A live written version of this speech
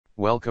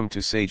Welcome to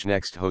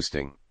SageNext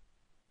Hosting.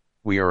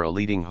 We are a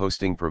leading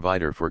hosting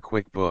provider for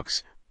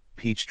QuickBooks,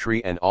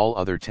 Peachtree and all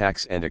other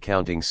tax and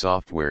accounting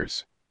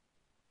softwares.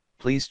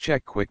 Please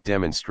check quick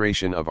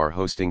demonstration of our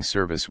hosting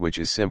service, which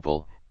is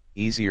simple,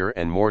 easier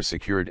and more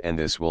secured, and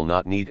this will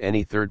not need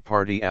any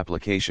third-party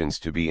applications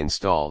to be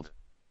installed.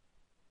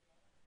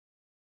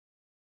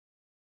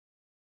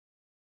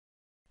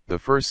 The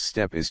first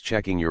step is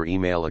checking your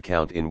email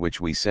account in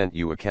which we sent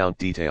you account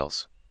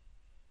details.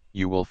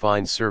 You will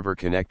find server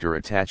connector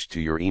attached to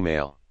your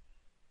email.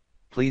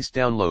 Please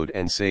download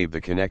and save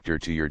the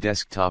connector to your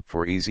desktop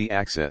for easy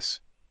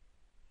access.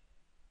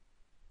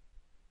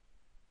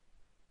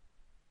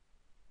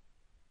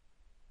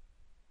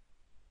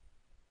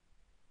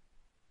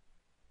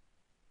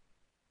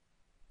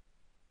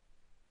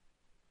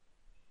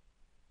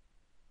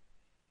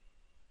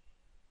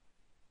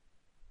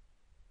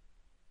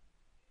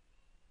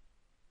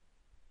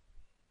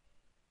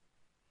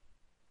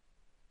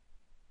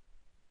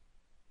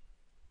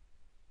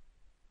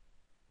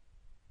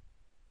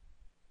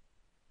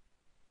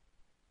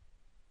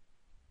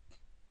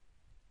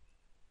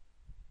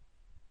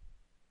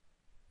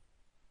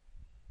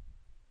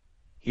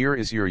 Here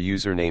is your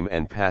username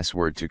and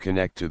password to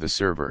connect to the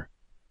server.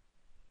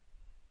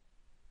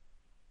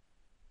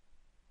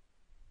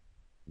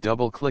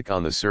 Double-click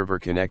on the server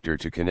connector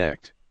to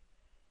connect.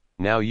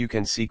 Now you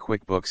can see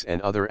QuickBooks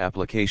and other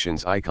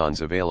applications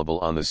icons available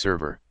on the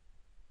server.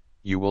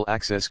 You will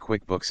access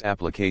QuickBooks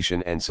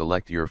application and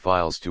select your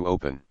files to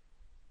open.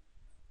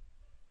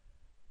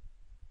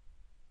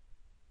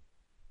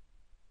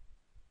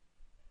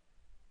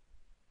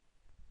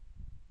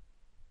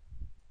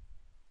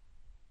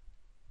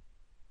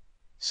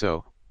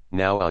 So,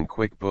 now on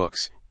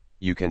QuickBooks,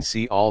 you can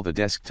see all the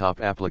desktop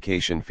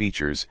application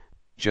features,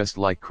 just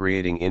like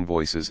creating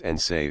invoices and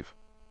save.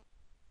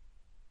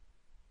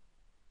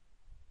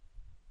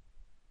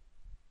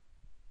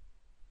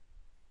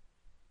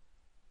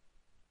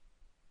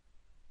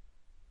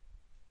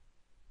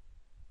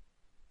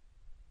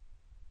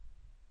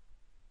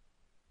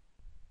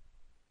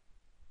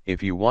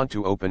 If you want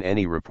to open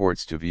any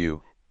reports to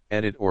view,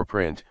 edit or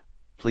print,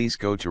 please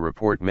go to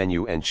Report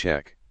menu and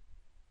check.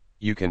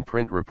 You can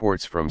print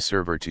reports from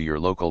server to your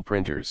local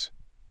printers.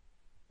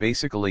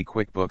 Basically,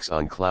 QuickBooks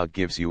on Cloud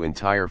gives you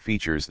entire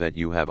features that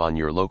you have on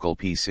your local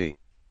PC.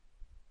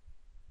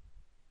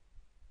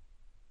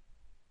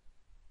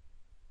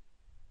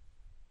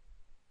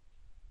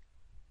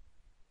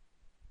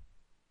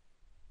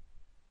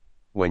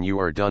 When you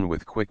are done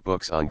with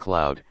QuickBooks on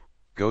Cloud,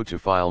 go to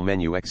File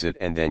menu, exit,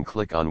 and then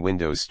click on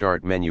Windows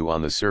Start menu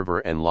on the server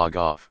and log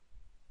off.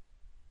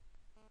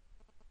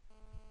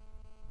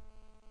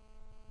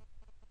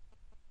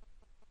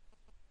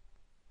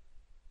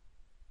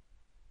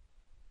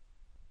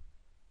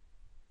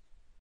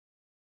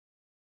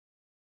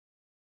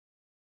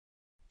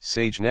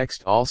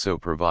 SageNext also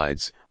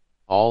provides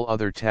all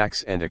other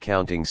tax and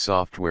accounting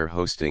software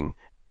hosting,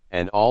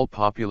 and all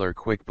popular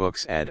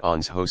QuickBooks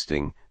add-ons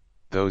hosting.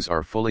 Those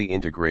are fully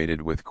integrated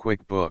with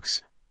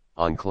QuickBooks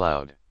on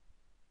Cloud.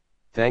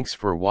 Thanks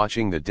for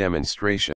watching the demonstration.